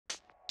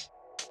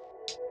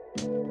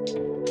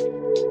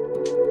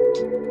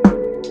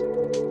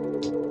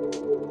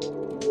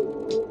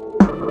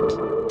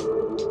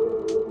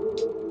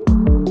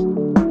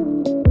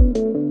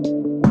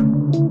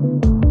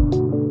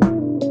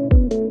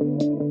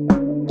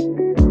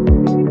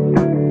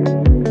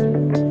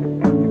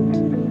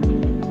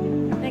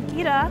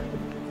Nikita?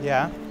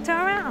 Yeah? Turn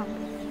around.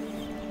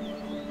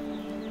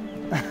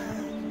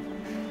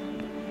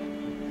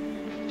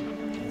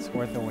 It's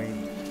worth the wait.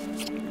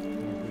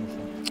 Thank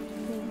you.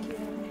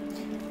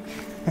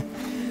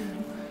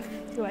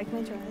 Do you like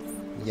my dress?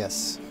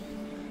 Yes,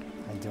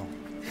 I do.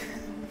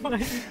 What?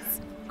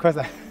 Of course,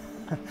 I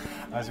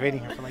was waiting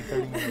here for like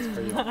 30 minutes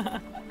for you.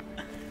 But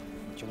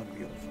you look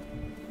beautiful.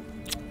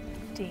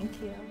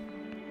 Thank you.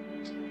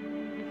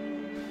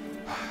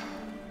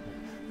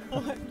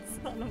 Oh, it's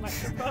on the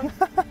microphone.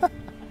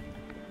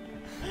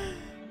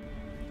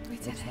 We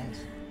did it.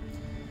 Nice.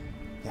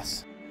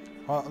 Yes.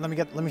 Oh, let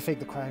me fake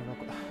the cry real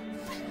quick.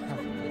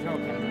 You're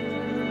okay.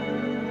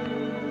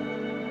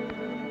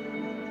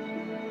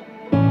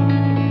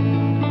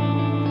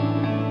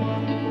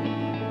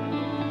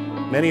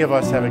 Many of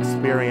us have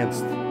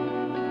experienced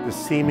the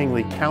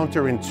seemingly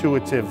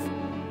counterintuitive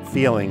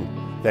feeling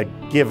that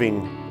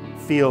giving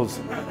feels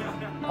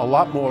a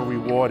lot more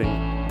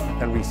rewarding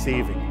than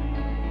receiving.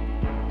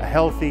 A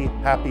healthy,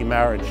 happy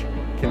marriage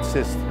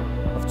consists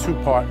of two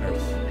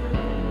partners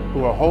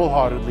who are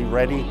wholeheartedly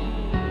ready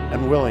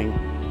and willing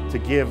to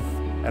give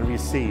and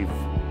receive,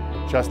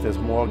 just as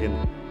Morgan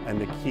and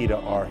Nikita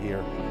are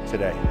here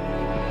today.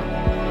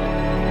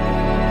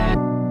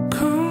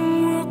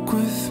 Come walk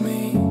with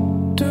me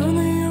down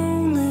the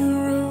only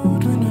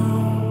road we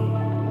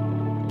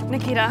know.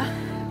 Nikita,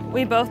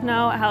 we both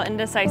know how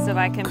indecisive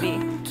I can be,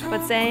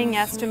 but saying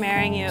yes to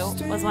marrying you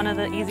was one of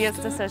the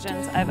easiest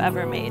decisions I've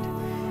ever made.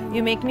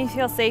 You make me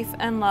feel safe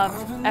and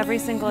loved every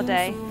single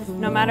day.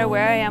 No matter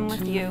where I am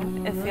with you,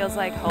 it feels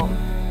like home.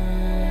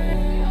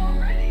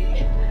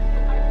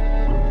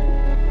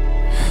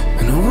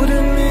 And I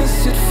wouldn't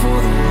miss it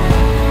for the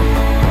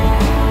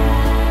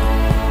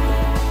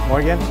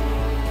Morgan,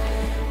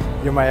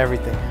 you're my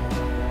everything.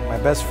 My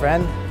best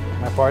friend,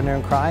 my partner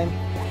in crime,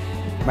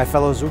 my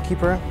fellow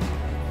zookeeper,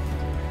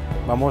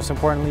 but most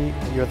importantly,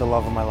 you're the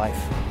love of my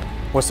life.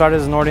 What started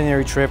as an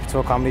ordinary trip to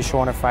a comedy show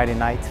on a Friday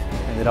night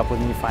ended up with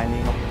me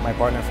finding my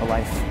partner for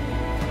life.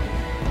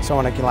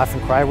 Someone I can laugh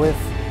and cry with,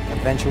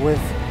 adventure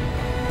with,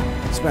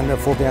 spend a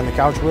full day on the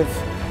couch with,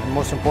 and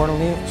most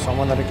importantly,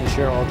 someone that I can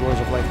share all joys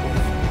of life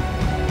with.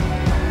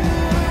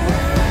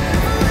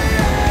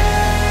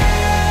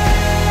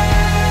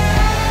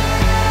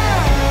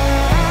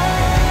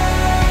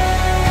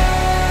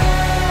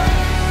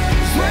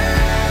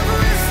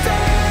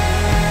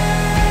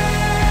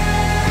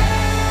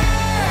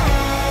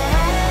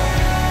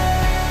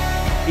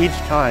 Each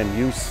time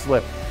you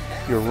slip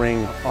your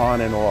ring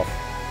on and off,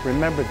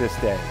 remember this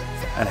day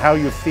and how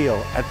you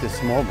feel at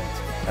this moment,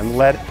 and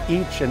let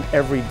each and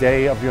every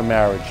day of your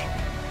marriage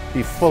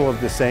be full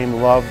of the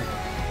same love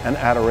and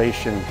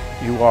adoration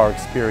you are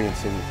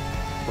experiencing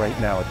right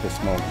now at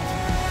this moment.